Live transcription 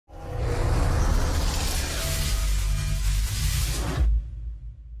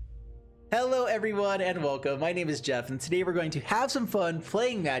Hello everyone and welcome. My name is Jeff and today we're going to have some fun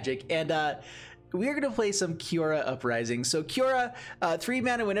playing Magic and we're going to play some Kiora Uprising. So Kiora, 3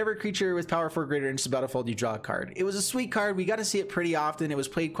 mana, whenever a creature with power 4 greater enters the battlefield, you draw a card. It was a sweet card. We got to see it pretty often. It was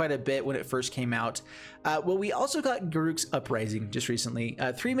played quite a bit when it first came out. Well, we also got Garruk's Uprising just recently.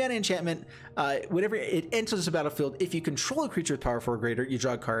 3 mana enchantment. Whenever it enters the battlefield, if you control a creature with power 4 greater, you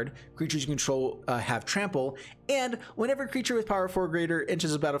draw a card. Creatures you control have trample. And whenever a creature with power 4 greater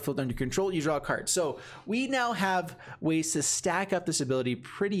enters the battlefield under control, you draw a card. So we now have ways to stack up this ability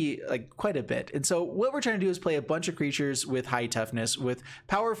quite a bit. And so what we're trying to do is play a bunch of creatures with high toughness with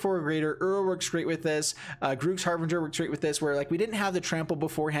power 4 or greater. Uro works great with this. Garruk's Harbinger works great with this, where we didn't have the trample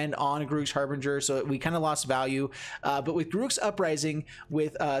beforehand on Garruk's Harbinger, so we kind of lost value. But with Garruk's Uprising,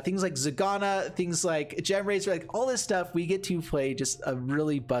 with things like Zagana, things like Gem Razor, all this stuff, we get to play just a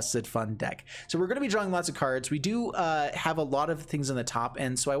really busted fun deck. So we're going to be drawing lots of cards. We do have a lot of things in the top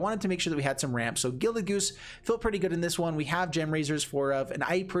end, so I wanted to make sure that we had some ramps. So Gilded Goose felt pretty good in this one. We have Gem Razors 4 of, and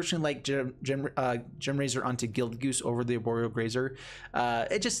I personally like Gem Razor onto Gilded Goose over the Arboreal Grazer.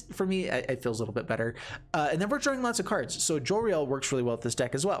 It just, for me, it feels a little bit better. And then we're drawing lots of cards. So Joriel works really well with this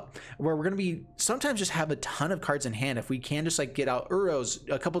deck as well, where we're going to be sometimes just have a ton of cards in hand. If we can just get out Uros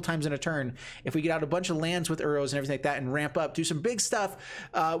a couple times in a turn, if we get out a bunch of lands with Uros and everything like that and ramp up, do some big stuff,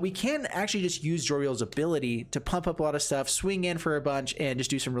 we can actually just use Joriel's ability to pump up a lot of stuff, swing in for a bunch, and just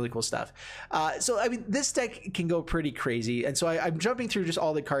do some really cool stuff. So, I mean, this deck can go pretty crazy. And so I'm jumping through just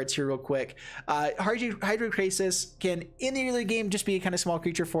all the cards here real quick. Hydrocrisis can, in the early game, just be a kind of small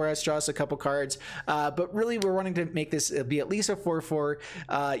creature for us, draw us a couple cards. But really, we're wanting to make this be at least a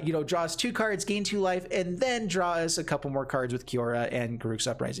 4/4. Draw us 2 cards, gain 2 life, and then draw us a couple more cards with Kiora and Garruk's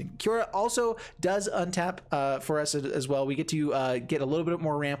Uprising. Kiora also does untap for us as well. We get to get a little bit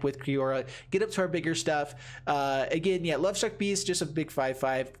more ramp with Kiora, get up to our bigger stuff. Again, yeah, Lovestruck Beast, just a big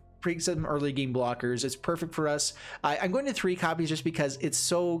 5/5. Some early game blockers. It's perfect for us. I'm going to 3 copies just because it's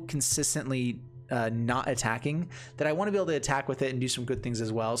so consistently not attacking that I want to be able to attack with it and do some good things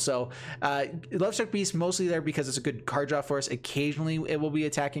as well. So Lovestruck Beast mostly there because it's a good card draw for us. Occasionally it will be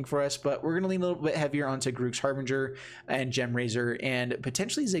attacking for us, but we're going to lean a little bit heavier onto Garruk's Harbinger and Gem Razor and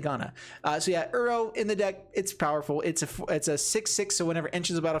potentially Zagana. So yeah, Uro in the deck, it's powerful. It's a 6/6, so whenever it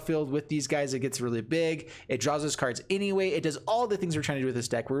enters the battlefield with these guys, it gets really big. It draws those cards anyway. It does all the things we're trying to do with this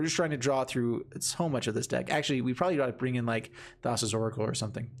deck. We're just trying to draw through so much of this deck. Actually, we probably got to bring in Thassa's Oracle or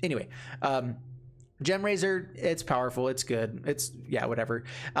something. Anyway, Gem Razor, it's powerful, it's good, it's, yeah, whatever.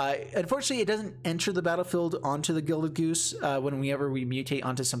 Unfortunately, it doesn't enter the battlefield onto the Gilded Goose whenever we mutate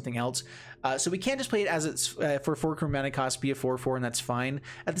onto something else. So we can't just play it as it's for 4 mana cost, be a 4/4, and that's fine.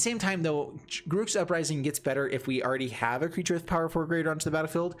 At the same time, though, Garruk's Uprising gets better if we already have a creature with power 4 greater onto the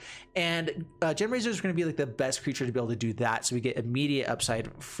battlefield. And Gem Razor is going to be the best creature to be able to do that, so we get immediate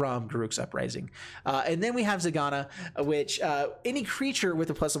upside from Garruk's Uprising. And then we have Zagana, which any creature with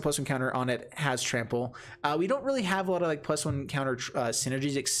a +1/+1 counter on it has trample. We don't really have a lot of +1 counter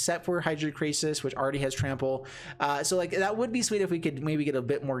synergies except for Hydrocrisis, which already has trample. So that would be sweet if we could maybe get a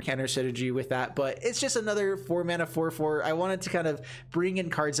bit more counter synergy with that, but it's just another 4 mana 4/4. I wanted to kind of bring in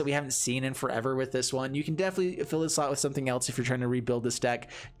cards that we haven't seen in forever with this one. You can definitely fill this slot with something else if you're trying to rebuild this deck.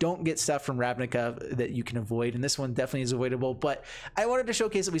 Don't get stuff from Ravnica that you can avoid, and this one definitely is avoidable, but I wanted to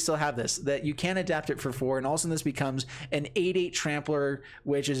showcase that we still have this, that you can adapt it for 4, and also this becomes an 8/8 Trampler,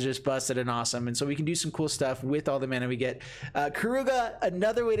 which is just busted and awesome, and so we can do some cool stuff with all the mana we get. Karuga,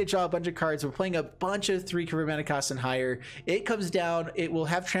 another way to draw a bunch of cards. We're playing a bunch of 3 mana costs and higher. It comes down, it will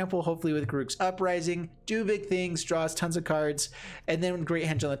have trample hopefully with Garruk's Uprising, do big things, draws tons of cards, and then great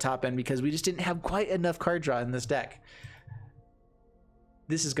henge on the top end because we just didn't have quite enough card draw in this deck.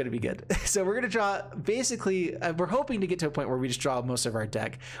 This is going to be good. So we're going to draw, basically, we're hoping to get to a point where we just draw most of our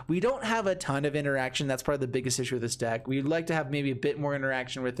deck. We don't have a ton of interaction. That's probably the biggest issue with this deck. We'd like to have maybe a bit more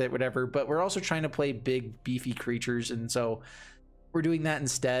interaction with it, whatever, but we're also trying to play big, beefy creatures, and so we're doing that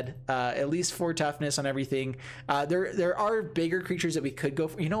instead. At least 4 toughness on everything. There are bigger creatures that we could go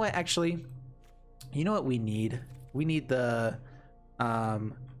for. You know what, actually? You know what we need? We need the,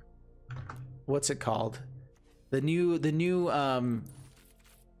 what's it called? The new,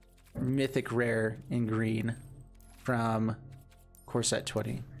 mythic rare in green from Core Set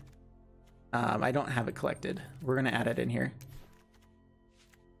 20. I don't have it collected. We're gonna add it in here.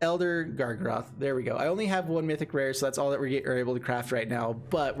 Elder Gargaroth. There we go. I only have 1 mythic rare, so that's all that we're able to craft right now.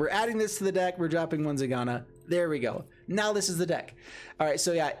 But we're adding this to the deck. We're dropping 1 Zagana. There we go. Now this is the deck. All right,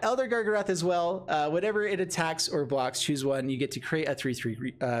 so yeah, Elder Gargaroth as well. Whenever it attacks or blocks, choose one. You get to create a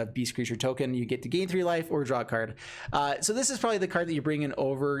 3/3 beast creature token. You get to gain 3 life or draw a card. So this is probably the card that you bring in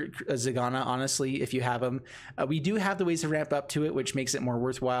over Zagana, honestly, if you have them. We do have the ways to ramp up to it, which makes it more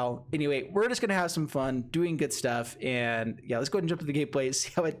worthwhile. Anyway, we're just gonna have some fun doing good stuff, and yeah, let's go ahead and jump to the gameplay,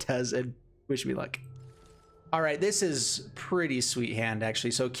 see how it does, and wish me luck. All right, this is pretty sweet hand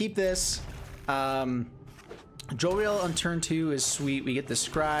actually. So keep this. Jolrael on turn 2 is sweet. We get the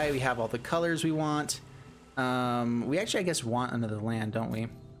scry. We have all the colors we want. We actually, I guess, want another land, don't we?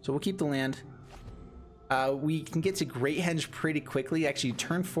 So we'll keep the land. We can get to Great Henge pretty quickly. Actually,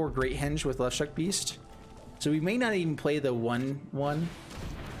 turn 4 Great Henge with Lovestruck Beast. So we may not even play the 1/1.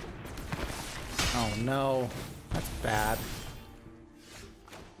 Oh no, that's bad.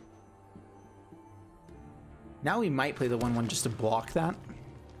 Now we might play the 1/1 just to block that.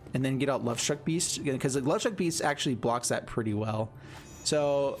 And then get out Lovestruck Beast, because the Lovestruck Beast actually blocks that pretty well.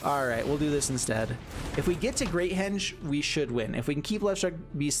 So, all right, we'll do this instead. If we get to Great Henge, we should win. If we can keep Lovestruck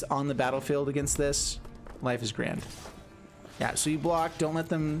Beast on the battlefield against this, life is grand. Yeah, so you block, don't let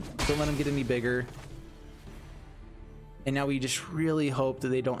them get any bigger. And now we just really hope that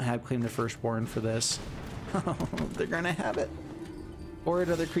they don't have Claim the Firstborn for this. Oh, they're gonna have it. Or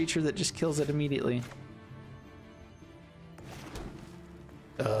another creature that just kills it immediately.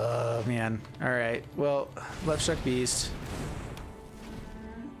 Oh man. All right. Well, Lovestruck Beast.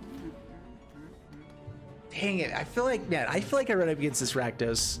 Dang it. I feel like I run up against this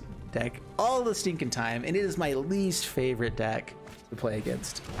Rakdos deck all the stinking time, and it is my least favorite deck to play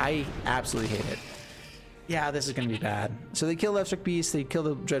against. I absolutely hate it. Yeah, this is gonna be bad. So they kill Lovestruck Beast, they kill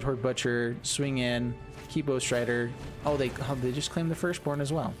the Dreadhorde Butcher, swing in, keep Bowstrider. Oh, they just claimed the Firstborn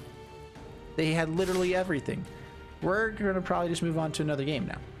as well. They had literally everything. We're going to probably just move on to another game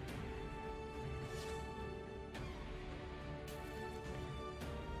now.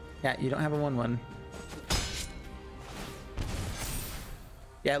 Yeah, you don't have a 1/1.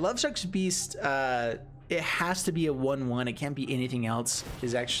 Yeah, Lovestruck's Beast, it has to be a 1/1. It can't be anything else.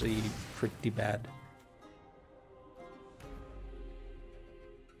 Is actually pretty bad.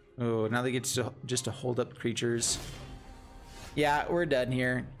 Oh, now they get to just to hold up creatures. Yeah, we're done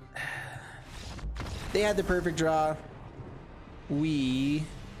here. They had the perfect draw. We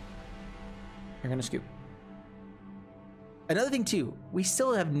are gonna scoop. Another thing too, we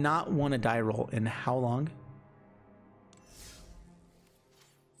still have not won a die roll in how long?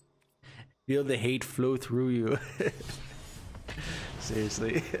 Feel the hate flow through you.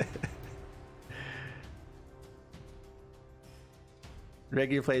 Seriously.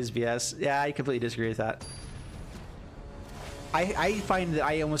 Regular play is BS. Yeah, I completely disagree with that. I find that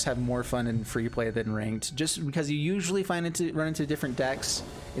I almost have more fun in free play than ranked, just because you usually run into different decks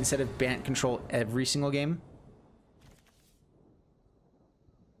instead of Bant control every single game.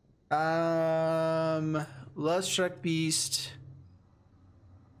 Lovestruck Beast.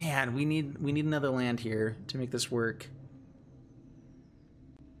 Man, we need another land here to make this work.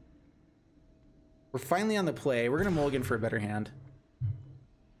 We're finally on the play. We're gonna mulligan for a better hand.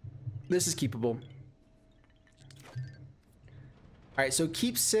 This is keepable. All right, so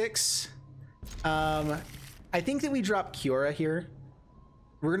keep 6. I think that we drop Kiora here.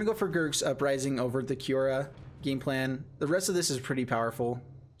 We're gonna go for Gurk's Uprising over the Kiora game plan. The rest of this is pretty powerful,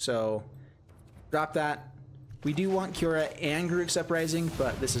 so drop that. We do want Kiora and Gurk's Uprising,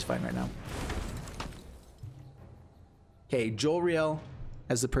 but this is fine right now. Okay, Jolrael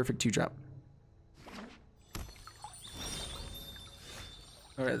has the perfect 2-drop.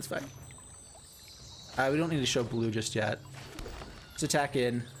 All right, that's fine. We don't need to show blue just yet. Let's attack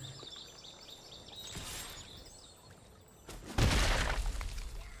in.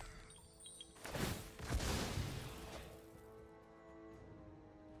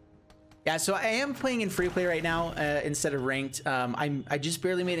 Yeah, so I am playing in free play right now instead of ranked. I just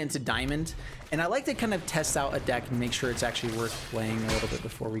barely made it into diamond, and I like to kind of test out a deck and make sure it's actually worth playing a little bit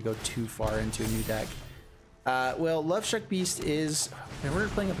before we go too far into a new deck. Well, Lovestruck Beast is... Man, we're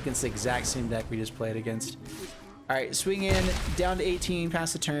playing up against the exact same deck we just played against. All right, swing in, down to 18,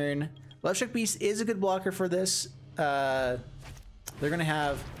 pass the turn. Lovestruck Beast is a good blocker for this. They're going to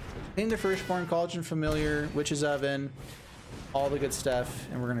have Claim the Firstborn, Cauldron Familiar, Witch's Oven, all the good stuff,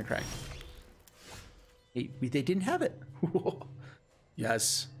 and we're going to crack. They didn't have it.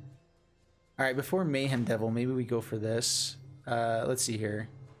 Yes. All right, before Mayhem Devil, maybe we go for this. Let's see here.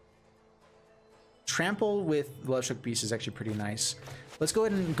 Trample with Lovestruck Beast is actually pretty nice. Let's go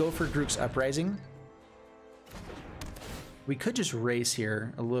ahead and go for Grook's Uprising. We could just race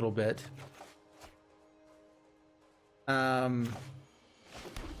here a little bit.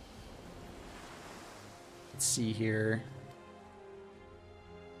 Let's see here.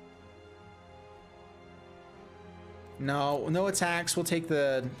 No attacks. We'll take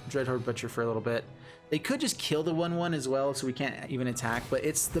the Dreadhorde Butcher for a little bit. They could just kill the 1/1 as well, so we can't even attack, but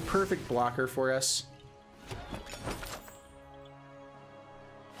it's the perfect blocker for us.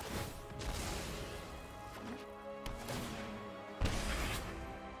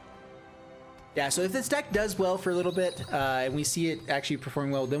 Yeah, so if this deck does well for a little bit, and we see it actually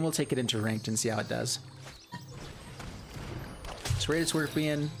performing well, then we'll take it into ranked and see how it does. Serrated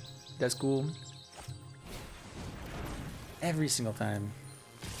Scorpion, that's cool. Every single time.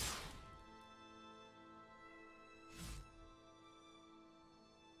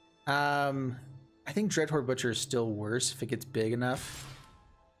 I think Dreadhorde Butcher is still worse if it gets big enough.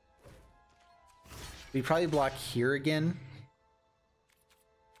 We probably block here again.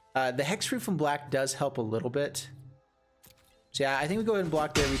 The Hexproof from black does help a little bit. So yeah, I think we go ahead and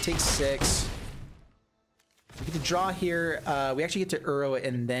block there. We take 6. We get to draw here. We actually get to Uro it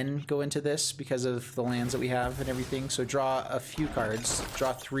and then go into this because of the lands that we have and everything. So draw a few cards.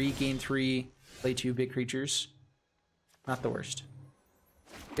 Draw 3, gain 3, play 2 big creatures. Not the worst.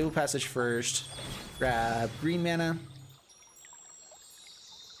 Table Passage first. Grab green mana.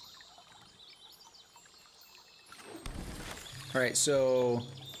 Alright, so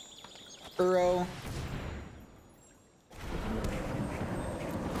Uro.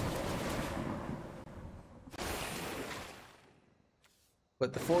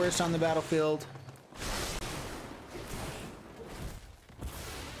 Put the forest on the battlefield.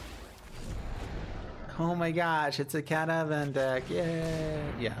 Oh my gosh, it's a Catavan deck. Yeah.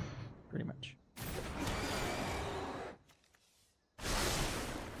 Yeah, pretty much.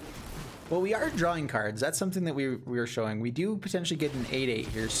 Well, we are drawing cards. That's something that we are showing. We do potentially get an 8/8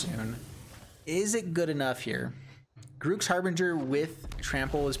 here soon. Is it good enough here? Grook's Harbinger with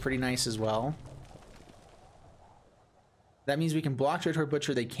Trample is pretty nice as well. That means we can block Dreadhorde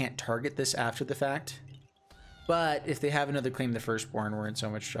Butcher. They can't target this after the fact. But if they have another Claim the Firstborn, we're in so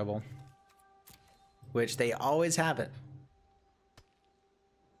much trouble. Which they always have it.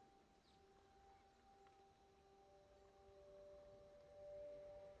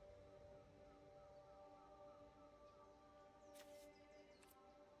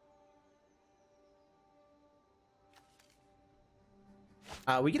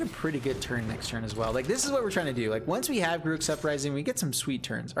 We get a pretty good turn next turn as well. Like, this is what we're trying to do. Like, once we have Grook's Uprising, we get some sweet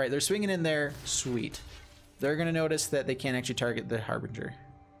turns. All right, they're swinging in there. Sweet. They're going to notice that they can't actually target the Harbinger.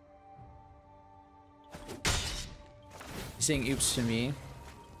 He's saying oops to me.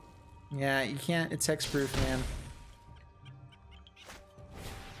 Yeah, you can't. It's hexproof, man.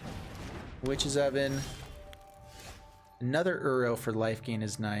 Witch's Oven. Another Uro for life gain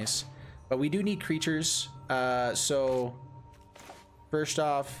is nice. But we do need creatures. So... First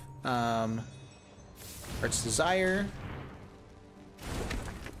off, Heart's Desire.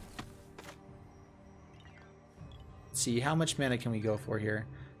 Let's see, how much mana can we go for here?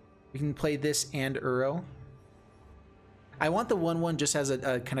 We can play this and Uro. I want the 1/1 just as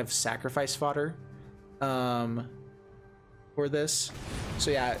a kind of sacrifice fodder for this.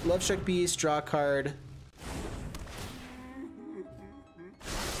 So yeah, Lovestruck Beast, draw a card.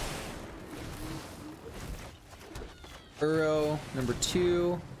 Uro, number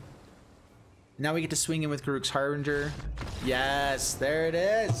 2. Now we get to swing in with Grook's Harbinger. Yes, there it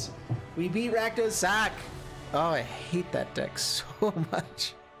is. We beat Rakdos Sack. Oh, I hate that deck so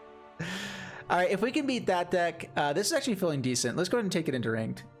much. All right, if we can beat that deck, this is actually feeling decent. Let's go ahead and take it into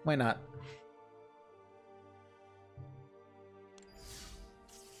ranked. Why not?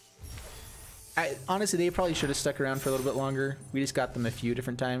 Honestly, they probably should have stuck around for a little bit longer. We just got them a few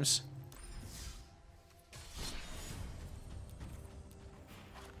different times.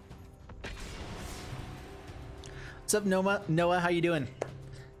 What's up, Noah? Noah, how you doing?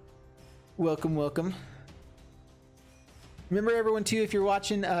 Welcome, welcome. Remember, everyone, too, if you're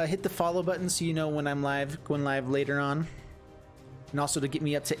watching, hit the follow button so you know when I'm live, going live later on. And also to get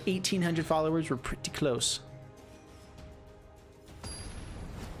me up to 1,800 followers. We're pretty close.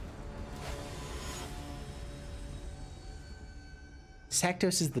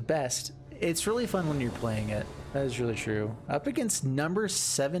 Saktos is the best. It's really fun when you're playing it. That is really true. Up against number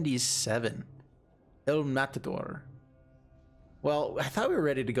 77. El Matador. Well, I thought we were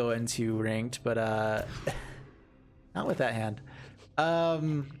ready to go into ranked, but not with that hand.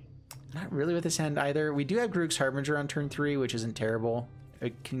 Not really with this hand either. We do have Grook's Harbinger on turn 3, which isn't terrible.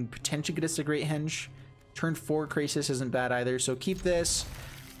 It can potentially get us a Great Henge. Turn 4 Krasis isn't bad either, so keep this.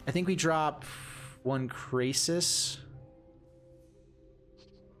 I think we drop 1 Krasis.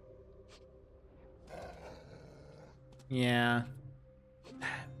 Yeah.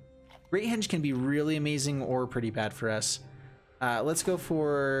 Great Henge can be really amazing or pretty bad for us. Let's go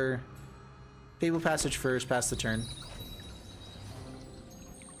for Fable Passage first, pass the turn.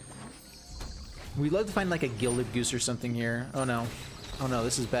 We'd love to find like a Gilded Goose or something here. Oh no. Oh no,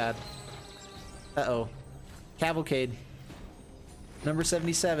 this is bad. Uh-oh. Cavalcade. Number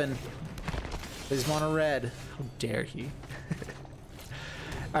 77. Plays mono red. How dare he?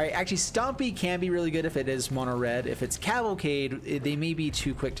 Alright, actually Stompy can be really good if it is mono red. If it's Cavalcade, they may be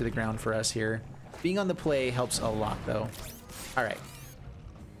too quick to the ground for us here. Being on the play helps a lot though. Alright.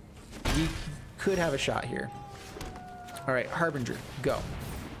 We could have a shot here. Alright, Harbinger, go.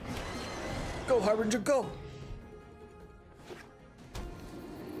 Go, Harbinger, go!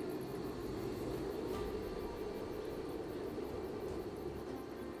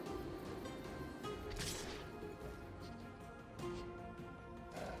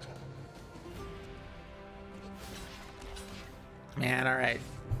 Man, alright.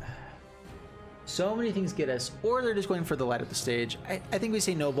 So many things get us, or they're just going for the light of the stage. I think we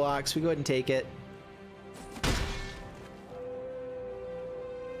say no blocks. We go ahead and take it.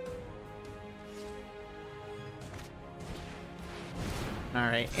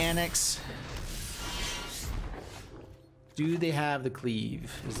 Alright, Annex. Do they have the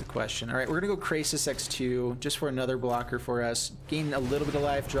cleave is the question. Alright, we're gonna go Krasis X2 just for another blocker for us. Gain a little bit of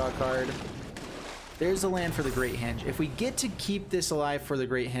life, draw a card. There's the land for the Great Henge. If we get to keep this alive for the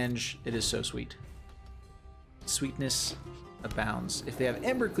Great Henge, it is so sweet. Sweetness abounds. If they have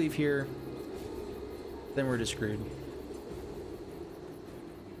Embercleave here, then we're just screwed.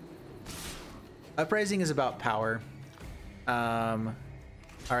 Uprising is about power.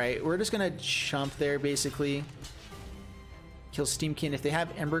 Alright, we're just gonna chump there basically. Kill Steamkin. If they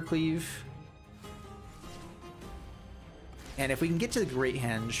have Embercleave, and if we can get to the Great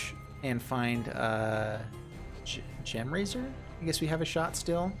Henge and find Gem Razor, I guess we have a shot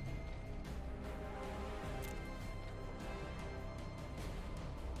still.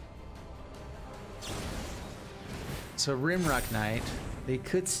 So Rimrock Knight, they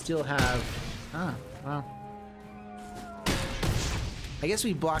could still have. Ah, wow. I guess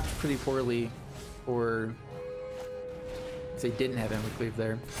we blocked pretty poorly, or if they didn't have Embercleave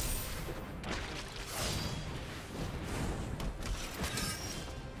there.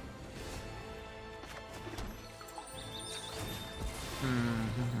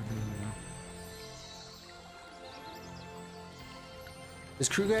 Does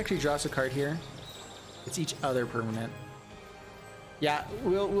Kruger actually draw us a card here? It's each other permanent. Yeah,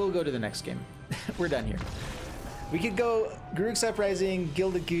 we'll go to the next game. We're done here. We could go Garruk's Uprising,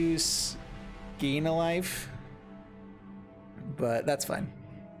 Gilded Goose, gain a life, but that's fine.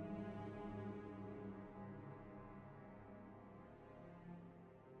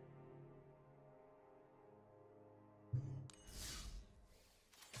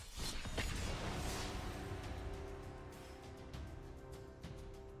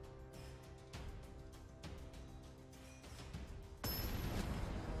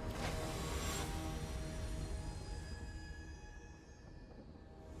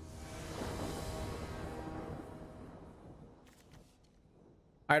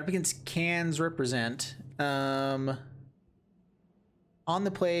 All right, up against Cans Represent. On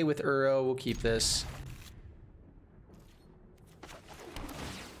the play with Uro, we'll keep this.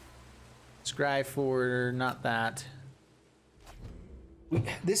 Scry for not that.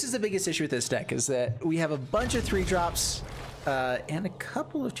 This is the biggest issue with this deck, is that we have a bunch of 3-drops and a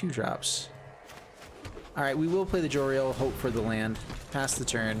couple of 2-drops. All right, we will play the Joriel, hope for the land, pass the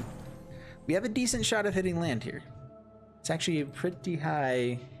turn. We have a decent shot of hitting land here. It's actually a pretty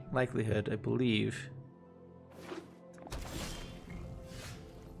high likelihood, I believe.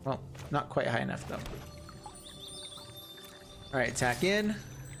 Well, not quite high enough though. All right, attack in.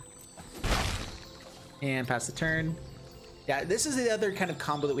 And pass the turn. Yeah, this is the other kind of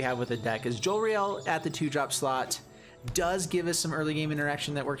combo that we have with the deck, is Joriel at the 2-drop slot does give us some early game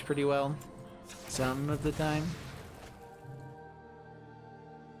interaction that works pretty well some of the time.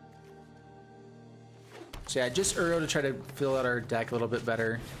 So yeah, just Uro to try to fill out our deck a little bit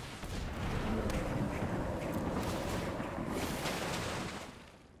better.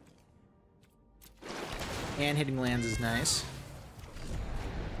 And hitting lands is nice.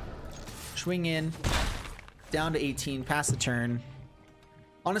 Swing in, down to 18, pass the turn.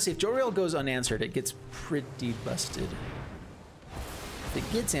 Honestly, if Joriel goes unanswered, it gets pretty busted. If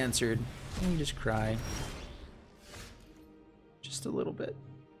it gets answered, then you just cry. Just a little bit.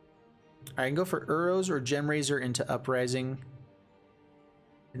 I can go for Uros or Gem Razor into Uprising,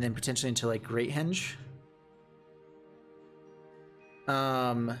 and then potentially into like Great Henge.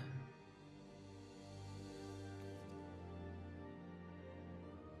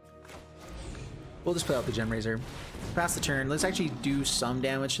 We'll just play out the Gem Razor. Pass the turn. Let's actually do some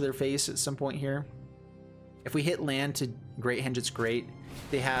damage to their face at some point here. If we hit land to Great Henge, it's great.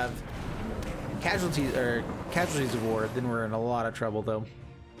 They have casualties of war, then we're in a lot of trouble though.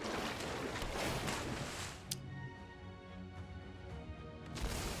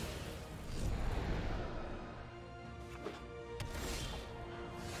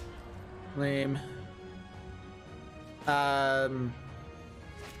 Lame.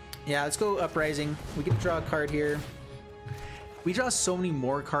 Yeah, let's go Uprising. We get to draw a card here. We draw so many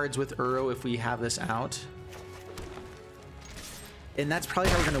more cards with Uro if we have this out. And that's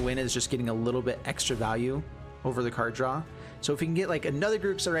probably how we're going to win, is just getting a little bit extra value over the card draw. So if we can get like another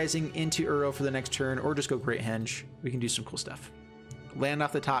Group's Uprising into Uro for the next turn, or just go Great Henge, we can do some cool stuff. Land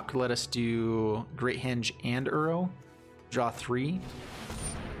off the top could let us do Great Henge and Uro. Draw 3.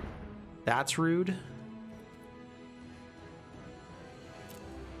 That's rude.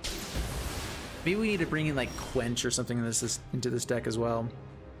 Maybe we need to bring in like Quench or something into this deck as well.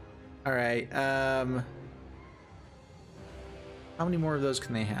 All right. How many more of those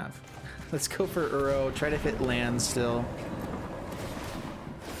can they have? Let's go for Uro. Try to fit land still.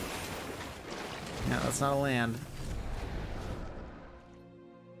 No, that's not a land.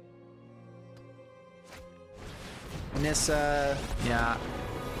 Nissa, yeah.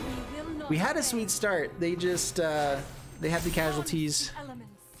 We had a sweet start. They just, they had the casualties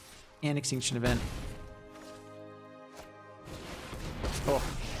and Extinction Event. Oh.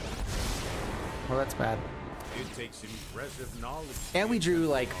 Well, that's bad. It takes impressive knowledge. And we drew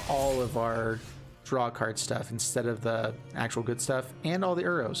like all of our draw card stuff instead of the actual good stuff, and all the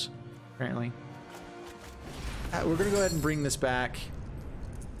Uros, apparently. We're gonna go ahead and bring this back.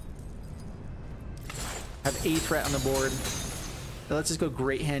 Have a threat on the board. Now let's just go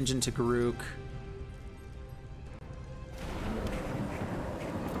Great Henge into Garruk.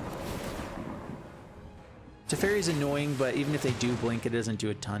 Teferi's annoying, but even if they do blink, it doesn't do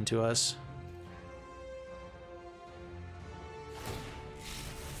a ton to us.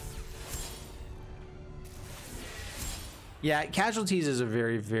 Yeah, Casualties is a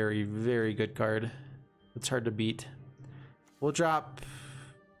very, very, very good card. It's hard to beat. We'll drop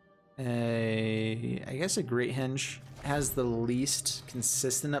I guess a Great Henge. Has the least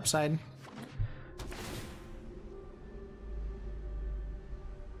consistent upside.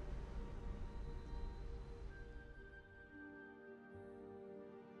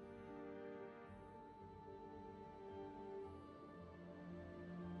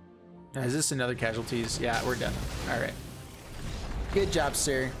 Is this another Casualties? Yeah, we're done. All right. Good job,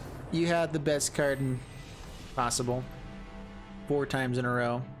 sir. You had the best card possible. 4 times in a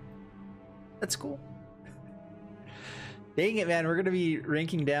row. That's cool. Dang it, man. We're going to be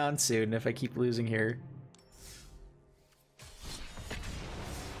ranking down soon if I keep losing here.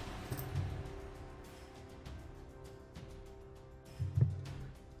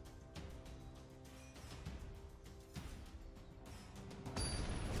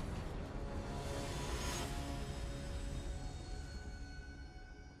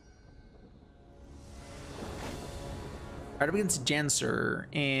 Right up against Janser,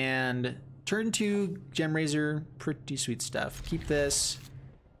 and turn 2 Gem Razor, pretty sweet stuff. Keep this.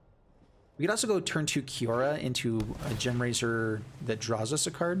 We could also go turn 2 Kiora into a Gem Razor that draws us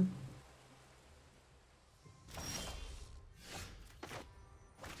a card.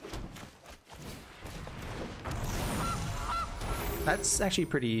 That's actually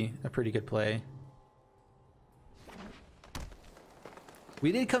a pretty good play.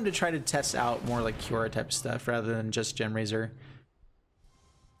 We did come to try to test out more like Kiora type stuff rather than just Gem Razor.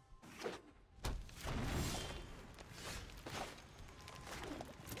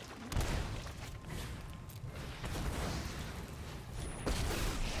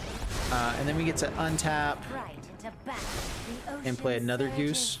 And then we get to untap and play another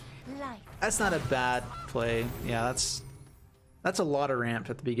Goose. That's not a bad play. Yeah, that's a lot of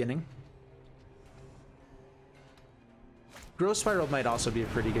ramp at the beginning. Growth Spiral might also be a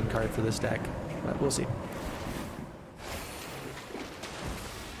pretty good card for this deck, but we'll see.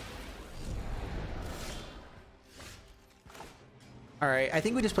 All right, I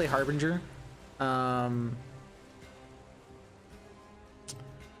think we just play Harbinger.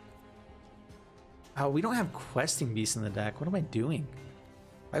 Oh, we don't have Questing Beast in the deck. What am I doing?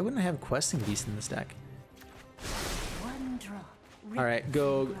 Why wouldn't I have Questing Beast in this deck? All right,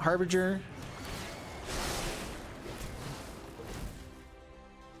 go Harbinger.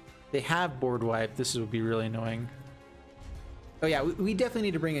 They have board wipe. This would be really annoying. Oh yeah, we definitely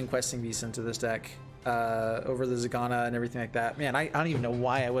need to bring in Questing Beast into this deck over the Zagana and everything like that. Man, I don't even know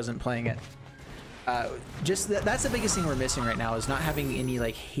why I wasn't playing it. Just that's the biggest thing we're missing right now is not having any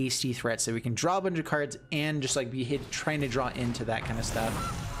like hasty threats that we can draw a bunch of cards and just like be trying to draw into that kind of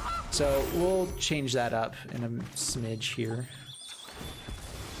stuff. So we'll change that up in a smidge here.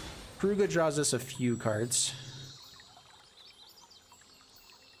 Kruga draws us a few cards.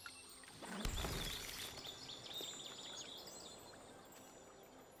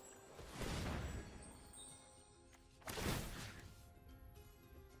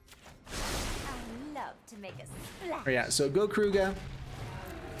 To make a splash. Oh, yeah, so go Kruga.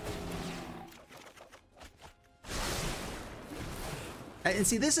 And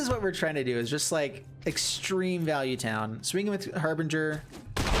see, this is what we're trying to do, is just like extreme value town. Swinging with Harbinger.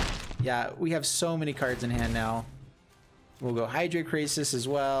 Yeah, we have so many cards in hand now. We'll go Hydra Crisis as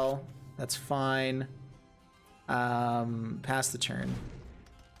well. That's fine. Pass the turn.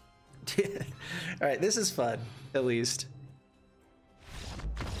 All right, this is fun, at least.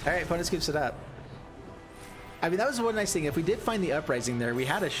 All right, opponent scoops it up. I mean, that was one nice thing. If we did find the Uprising there, we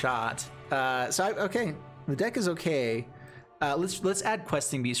had a shot. Okay, the deck is okay. Let's add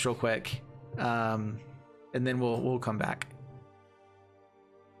Questing Beast real quick, and then we'll come back.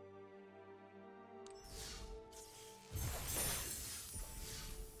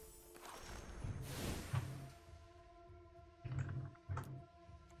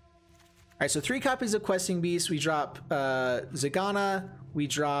 All right, so 3 copies of Questing Beast. We drop Zagana. We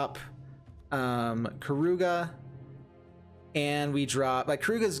drop Karuga, and we drop like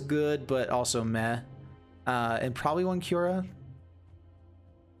Karuga's good but also meh, and probably 1 Cura.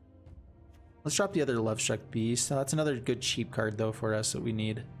 Let's drop the other Lovestruck Beast. So that's another good cheap card though for us that we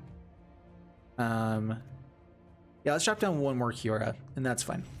need. Yeah, let's drop down 1 more Cura and that's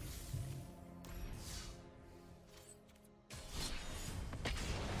fine.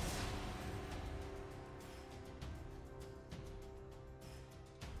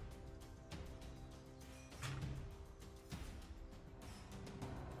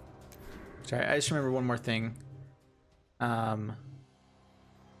 Sorry, I just remember one more thing. So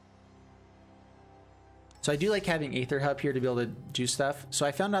I do like having Aether Hub here to be able to do stuff. So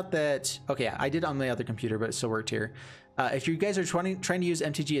I found out that, okay, yeah, I did on my other computer, but it still worked here. If you guys are trying to use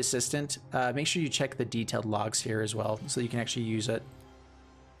MTG Assistant, make sure you check the detailed logs here as well, so you can actually use it.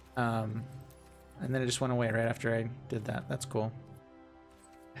 And then it just went away right after I did that. That's cool.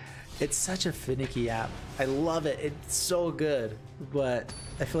 It's such a finicky app. I love it. It's so good, but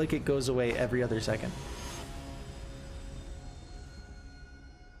I feel like it goes away every other second.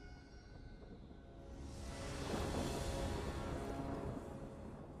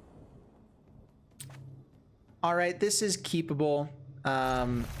 All right, this is keepable.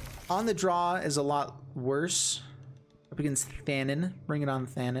 On the draw is a lot worse. Up against Thanon. Bring it on,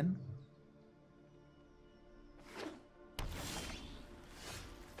 Thanon.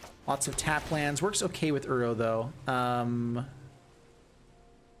 Lots of tap lands. Works okay with Uro, though. I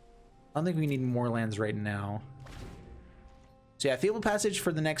don't think we need more lands right now. So yeah, Fabled Passage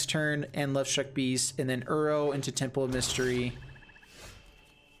for the next turn, and Lovestruck Beast, and then Uro into Temple of Mystery.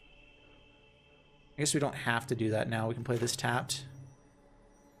 I guess we don't have to do that now. We can play this tapped.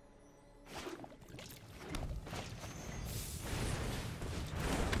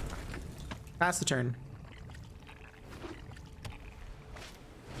 Pass the turn.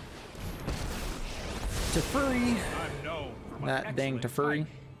 Teferi. That dang Teferi.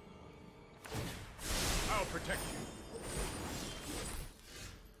 I'll protect you.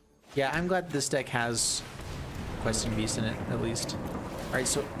 Yeah, I'm glad this deck has Questing Beast in it, at least. Alright,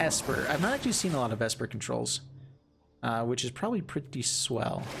 so Esper. I've not actually seen a lot of Esper controls, which is probably pretty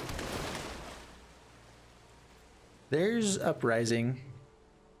swell. There's Uprising.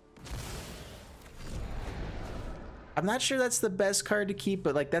 I'm not sure that's the best card to keep,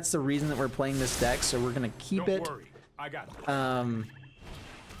 but like that's the reason that we're playing this deck, so we're gonna keep it. Don't worry, I got it.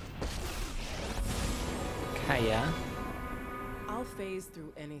 Kaya. I'll phase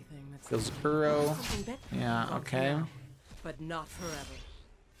through anything that's Feels Uro. Yeah, okay. but not forever.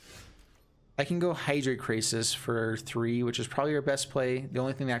 I can go Hydra Crisis for 3, which is probably our best play. The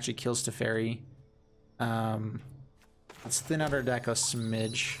only thing that actually kills Teferi. Let's thin out our deck a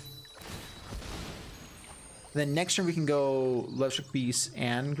smidge. Then next turn we can go Lovestruck Beast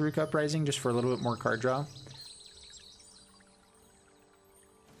and Garruk Uprising just for a little bit more card draw.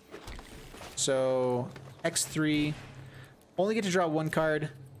 So X3, only get to draw 1 card,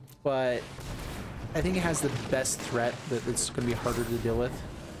 but I think it has the best threat that it's going to be harder to deal with.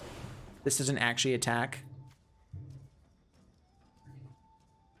 This doesn't actually attack.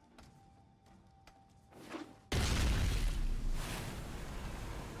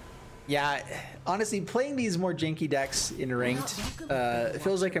 Yeah, honestly, playing these more janky decks in ranked it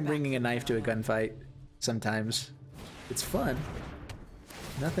feels like I'm bringing a knife to a gunfight sometimes. It's fun.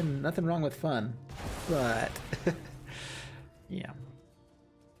 Nothing wrong with fun, but yeah.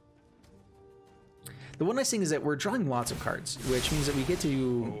 The one nice thing is that we're drawing lots of cards, which means that we get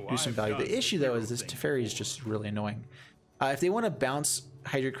to do some value. The issue though is this Teferi is just really annoying. If they want to bounce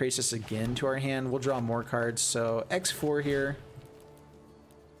Hydrocrisis again to our hand, we'll draw more cards. So X4 here.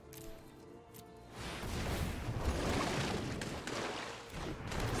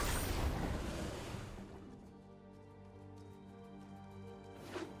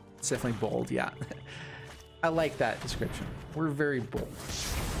 It's definitely bold, yeah. I like that description. We're very bold.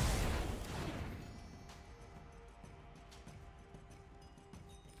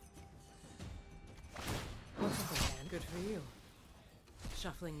 Good for you.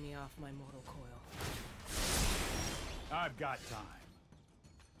 Shuffling me off my mortal coil. I've got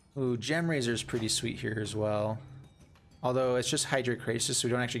time. Ooh, Gem Razor's pretty sweet here as well. Although it's just Hydrocrisis, so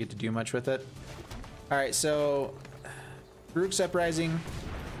we don't actually get to do much with it. Alright, so Baruch's Uprising.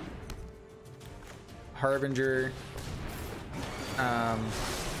 Harbinger. I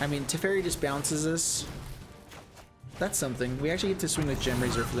mean, Teferi just bounces us. That's something. We actually get to swing with Gem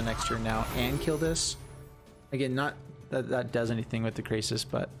Razor for the next turn now and kill this. Again, not that that does anything with the Crisis,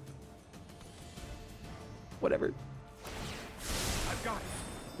 but whatever. I've got it.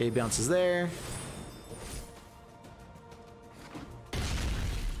 Okay, bounces there.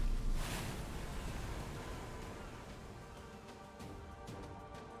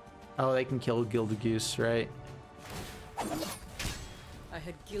 Oh, they can kill Gilded Goose, right? I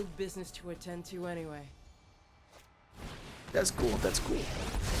had guild business to attend to anyway. That's cool, that's cool.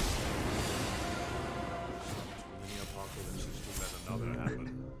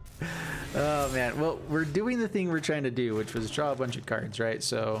 Oh man, well, we're doing the thing we're trying to do, which was draw a bunch of cards, right?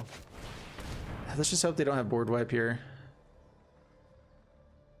 So let's just hope they don't have board wipe here.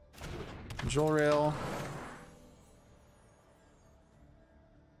 Control Rail.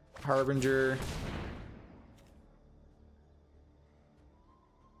 Harbinger.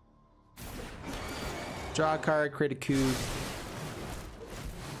 Draw a card, create a coup.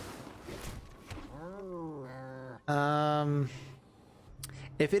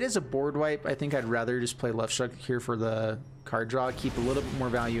 If it is a board wipe, I think I'd rather just play Left Shrug here for the card draw, keep a little bit more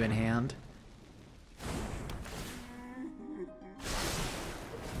value in hand.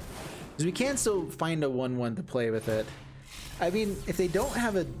 Because we can still find a 1/1 to play with it. I mean, if they don't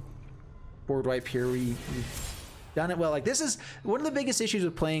have a board wipe here, we've done it well. Like, this is one of the biggest issues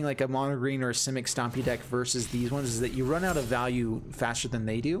with playing like a mono green or a Simic Stompy deck versus these ones, is that you run out of value faster than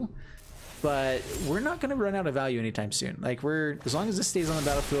they do. But we're not going to run out of value anytime soon. Like, as long as this stays on the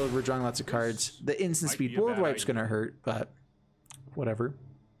battlefield, we're drawing lots of cards. The instant speed board wipe's going to hurt, but whatever.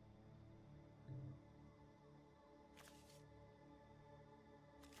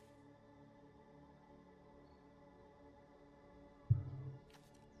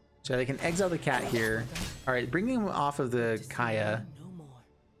 So they can exile the cat here. All right, bringing him off of the Kaya.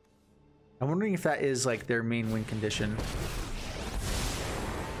 I'm wondering if that is like their main win condition.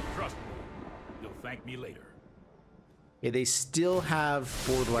 Trust me. You'll thank me later. Okay, they still have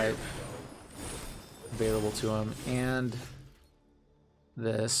board wipe available to them, and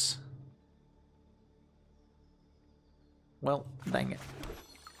this. Well, dang it.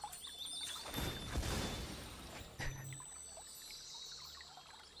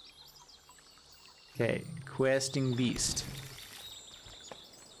 Okay, Questing Beast.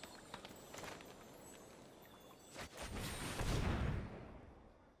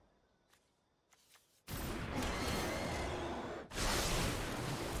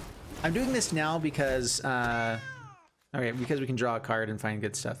 I'm doing this now because, because we can draw a card and find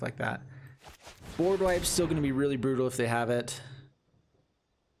good stuff like that. Board wipe's still going to be really brutal if they have it.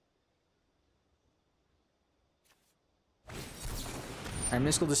 Alright,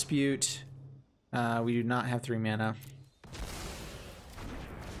 Mystical Dispute. We do not have 3 mana.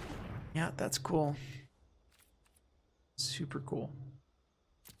 Yeah, that's cool. Super cool.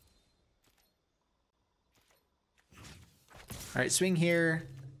 Alright, swing here.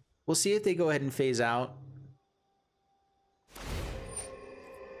 We'll see if they go ahead and phase out.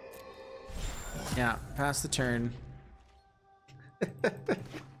 Yeah, pass the turn.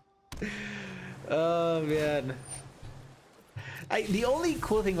 Oh, man. The only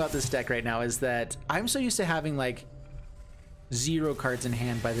cool thing about this deck right now is that I'm so used to having like 0 cards in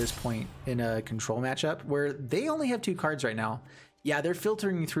hand by this point in a control matchup, where they only have 2 cards right now. Yeah, they're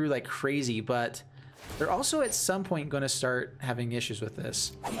filtering through like crazy, but they're also at some point going to start having issues with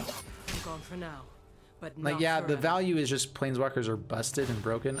this. I'm gone for now, but Like, not yeah, the forever. value is just planeswalkers are busted and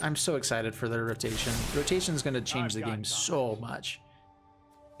broken. I'm so excited for their rotation. Rotation is going to change the game so much.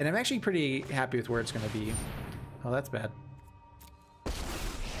 And I'm actually pretty happy with where it's going to be. Oh, that's bad.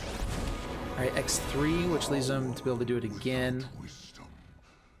 Alright, X3, which leaves them to be able to do it again.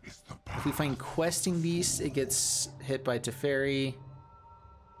 If we find Questing Beast, it gets hit by Teferi.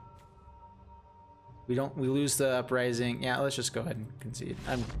 We lose the Uprising. Yeah, let's just go ahead and concede.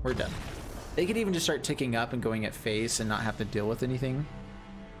 We're done. They could even just start ticking up and going at face and not have to deal with anything.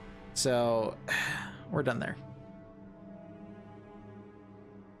 So, we're done there.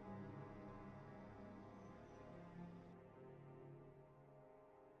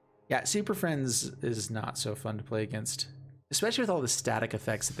 Yeah, Super Friends is not so fun to play against, especially with all the static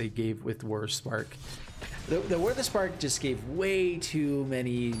effects that they gave with War of the Spark. The War of the Spark just gave way too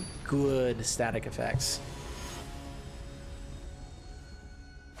many good static effects.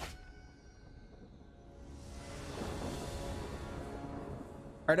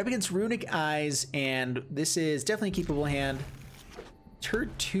 Alright, up against Runic Eyes, and this is definitely a keepable hand.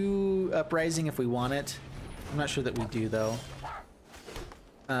 Turn 2 Uprising if we want it. I'm not sure that we do, though.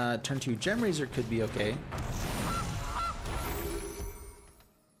 Turn 2 Gem Razor could be okay.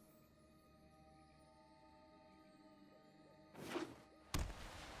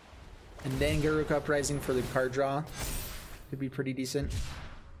 And then Garruk Uprising for the card draw could be pretty decent.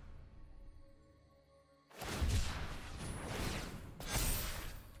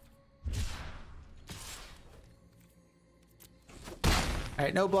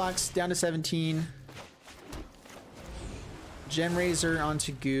 Alright, no blocks, down to 17. Gem Razor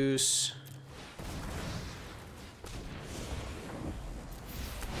onto Goose.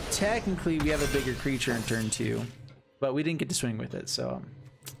 Technically, we have a bigger creature in turn 2, but we didn't get to swing with it, so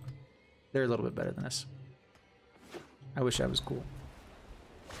they're a little bit better than us. I wish I was cool.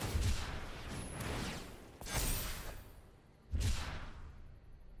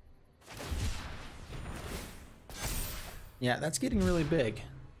 Yeah, that's getting really big.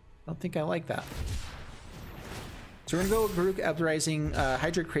 I don't think I like that. So we're gonna go with Garruk Uprising.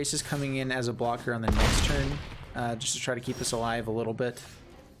 Hydra Krasis coming in as a blocker on the next turn, just to try to keep us alive a little bit.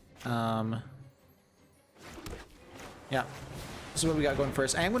 Yeah, this is what we got going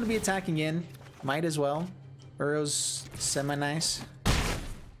first. I am going to be attacking in. Might as well. Uro's semi-nice.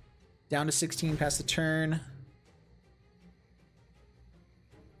 Down to 16 past the turn.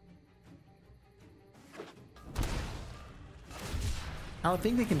 I don't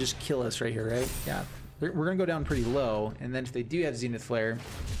think they can just kill us right here, right? Yeah. We're going to go down pretty low, and then if they do have Zenith Flare,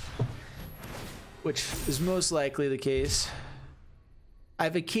 which is most likely the case,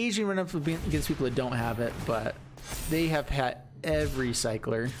 I've occasionally run up against people that don't have it, but they have had every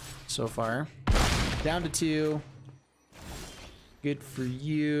cycler so far. Down to 2. Good for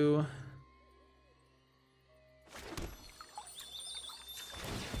you.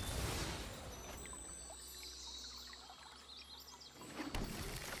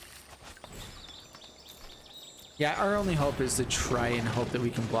 Yeah, our only hope is to try and hope that we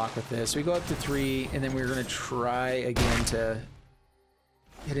can block with this. We go up to 3, and then we're going to try again to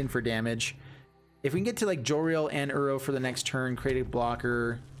hit in for damage. If we can get to like Joriel and Uro for the next turn, create a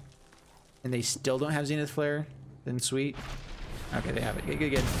blocker, and they still don't have Zenith Flare, then sweet. Okay, they have it. Good,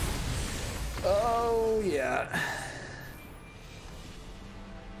 good, good. Oh, yeah.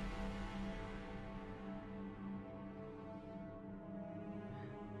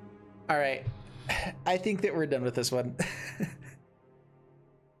 All right. I think that we're done with this one.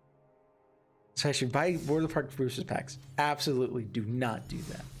 So I should buy World of Park Boosters packs. Absolutely do not do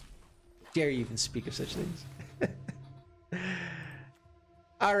that. Dare you even speak of such things.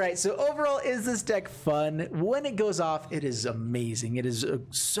 All right, so overall, is this deck fun? When it goes off, it is amazing. It is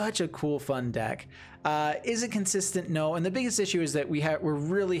such a cool, fun deck. Is it consistent? No. And the biggest issue is that we're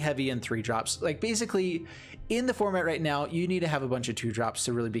really heavy in 3-drops. Like basically, in the format right now, you need to have a bunch of 2-drops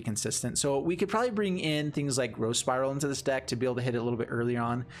to really be consistent. So we could probably bring in things like Growth Spiral into this deck to be able to hit it a little bit early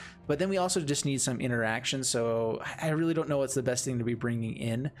on. But then we also just need some interaction. So I really don't know what's the best thing to be bringing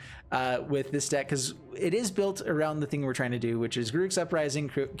in with this deck, because it is built around the thing we're trying to do, which is Garruk's Uprising,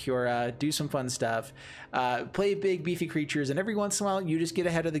 Kiora, do some fun stuff, play big beefy creatures, and every once in a while you just get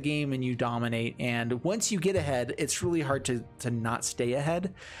ahead of the game and you dominate. And once you get ahead, it's really hard to not stay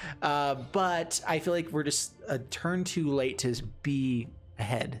ahead. But I feel like we're just a turn too late to be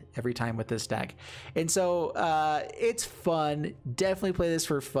ahead every time with this deck. And so it's fun. Definitely play this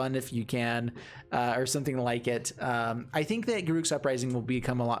for fun if you can, or something like it. I think that Garruk's Uprising will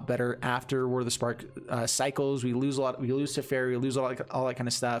become a lot better after War of the Spark cycles. We lose a lot. We lose Teferi. We lose all that kind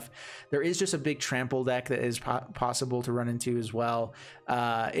of stuff. There is just a big trample deck that is possible to run into as well.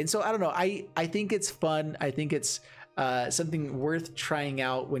 And so I don't know. I think it's fun. I think it's something worth trying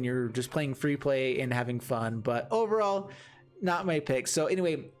out when you're just playing free play and having fun. But overall, not my pick. So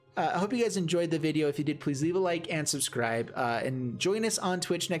anyway, I hope you guys enjoyed the video. If you did, please leave a like and subscribe, and join us on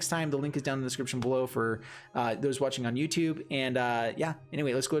Twitch next time. The link is down in the description below for those watching on YouTube. And yeah,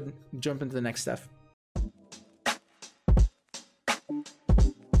 anyway, let's go ahead and jump into the next stuff.